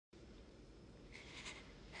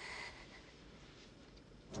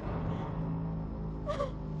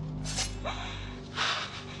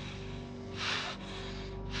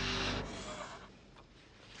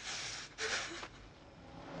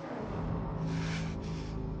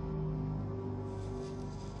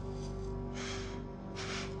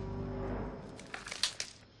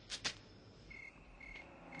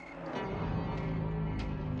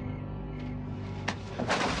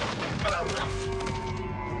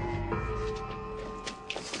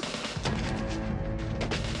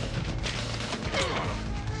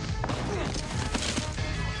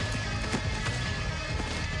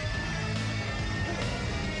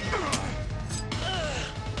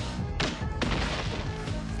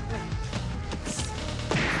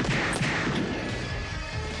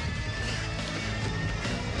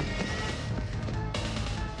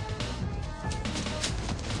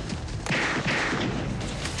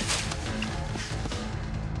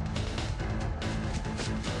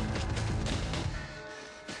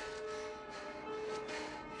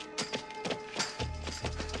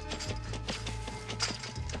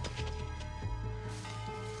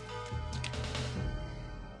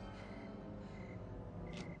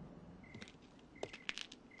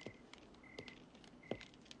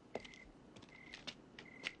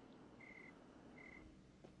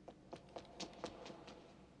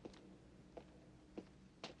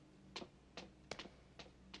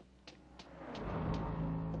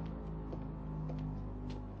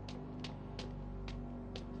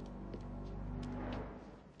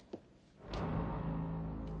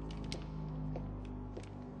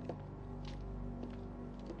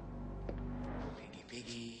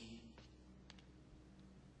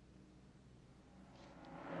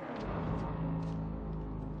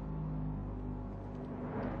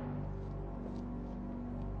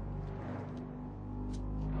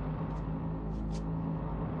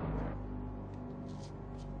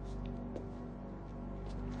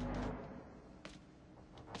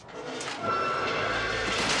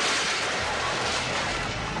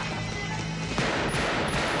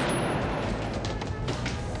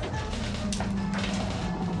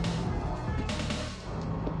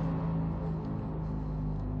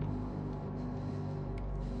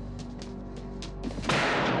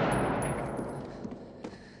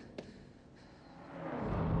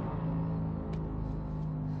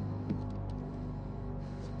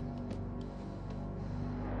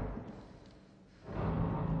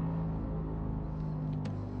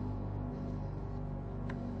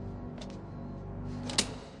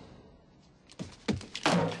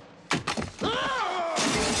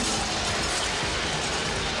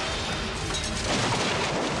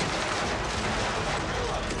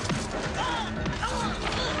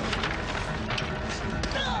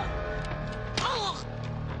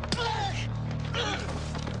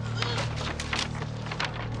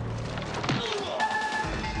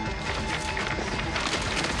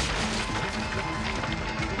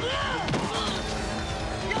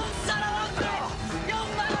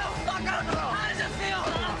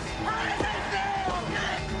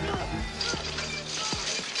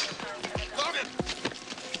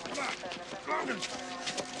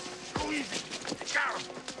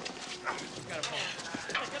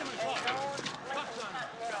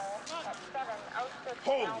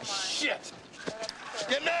Holy shit!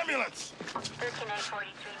 Get an ambulance!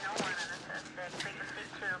 13843, no one on the suspect. Frequency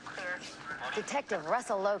 2, clear. Detective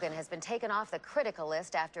Russell Logan has been taken off the critical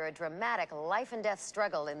list after a dramatic life-and-death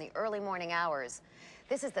struggle in the early morning hours.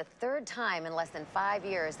 This is the third time in less than 5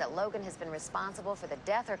 years that Logan has been responsible for the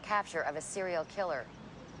death or capture of a serial killer.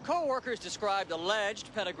 Co-workers described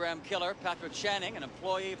alleged Pentagram killer Patrick Channing, an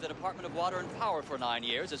employee of the Department of Water and Power for 9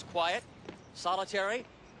 years, as quiet, solitary,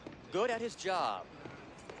 good at his job.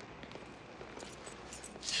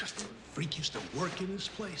 Freak used to work in this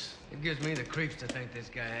place. It gives me the creeps to think this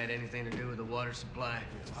guy had anything to do with the water supply.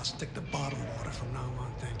 I'll stick to bottled water from now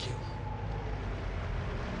on, thank you.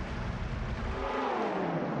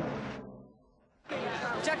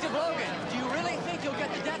 Detective Logan, do you really think you'll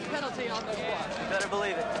get the death penalty on this one? You better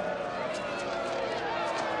believe it.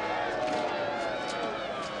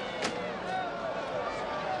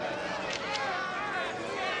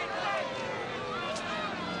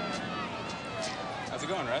 How's it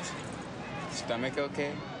going, Russ? Stomach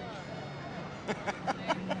okay?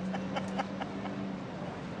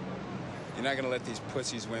 You're not gonna let these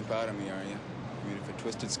pussies wimp out on me, are you? I mean, if a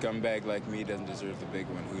twisted scumbag like me doesn't deserve the big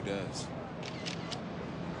one, who does?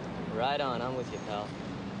 Right on, I'm with you, pal.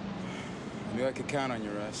 I knew I could count on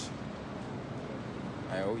you, Russ.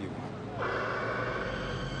 I owe you one.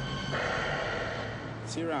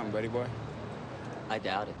 See you around, buddy boy. I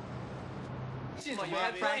doubt it. You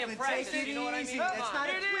had plenty of practice, you know what I mean? That's not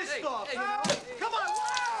a twist-off, you know? Come on,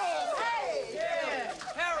 whoa! Hey! Yeah!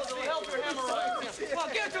 Harold will help your hemorrhoids. Come on,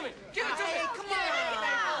 give it to me! Give it to me! Come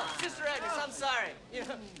on! Sister Agnes, I'm sorry. Hey,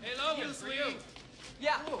 Logan, it's for you.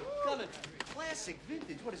 Yeah, coming. Classic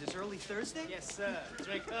vintage. What is this, early Thursday? Yes, sir.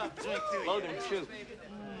 Drink up, drink to Logan, shoot.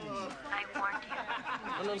 I warned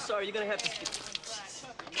you. I'm sorry, you're gonna have to speak.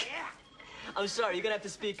 Yeah. I'm sorry, you're gonna have to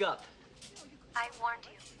speak up. I warned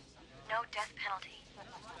you. No death penalty.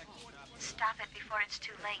 Stop it before it's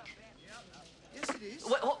too late. Yes, it is.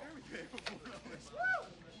 What?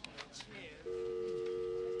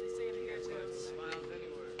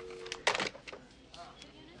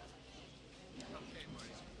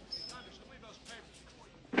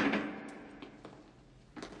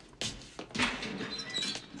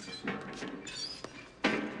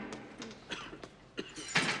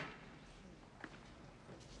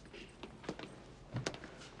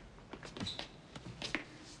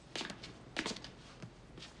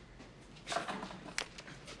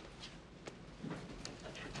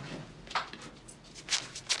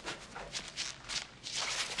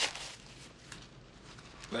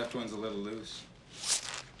 Left one's a little loose.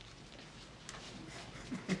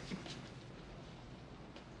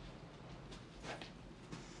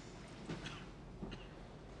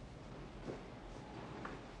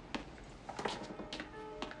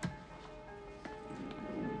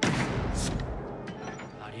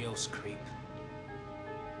 Adios, creep.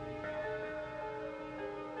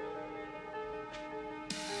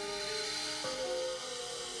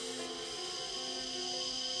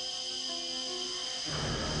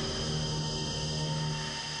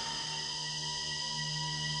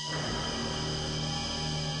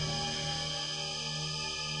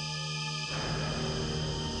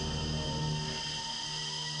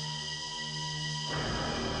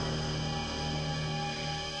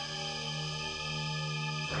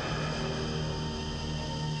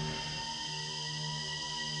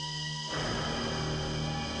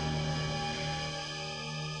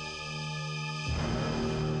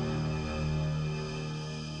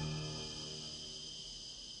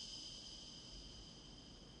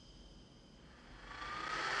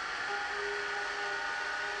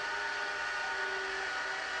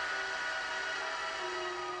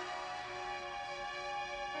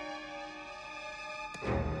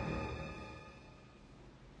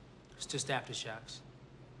 It's just aftershocks.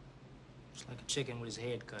 It's like a chicken with his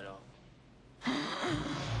head cut off.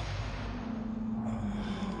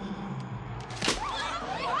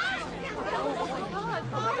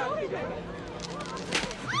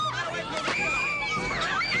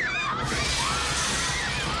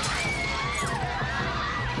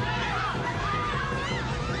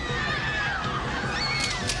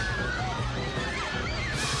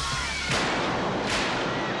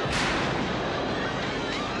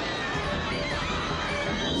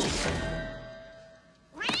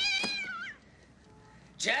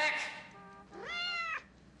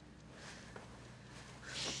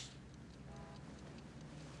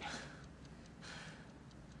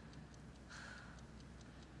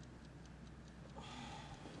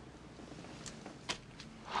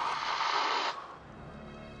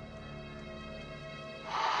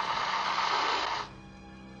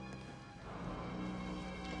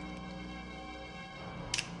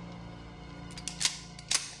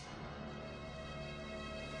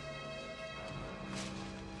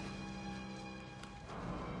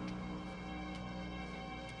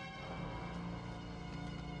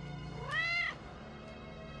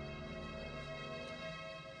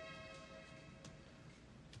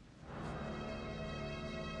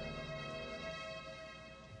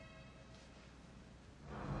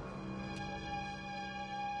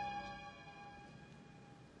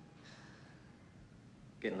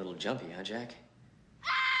 Getting a little jumpy, huh, Jack?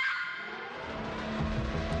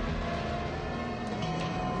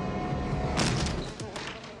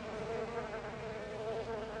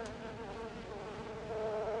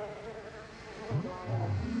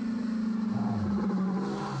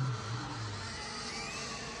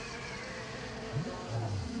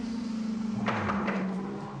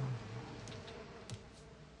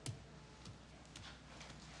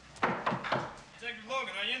 Detective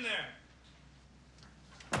Logan, are you in there?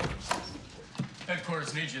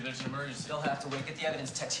 Headquarters needs you. There's an emergency. They'll have to wait. Get the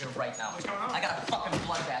evidence techs here right now. What's going on? I got a fucking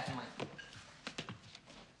bloodbath in my...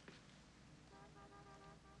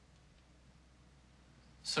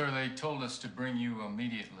 Sir, they told us to bring you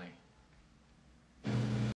immediately.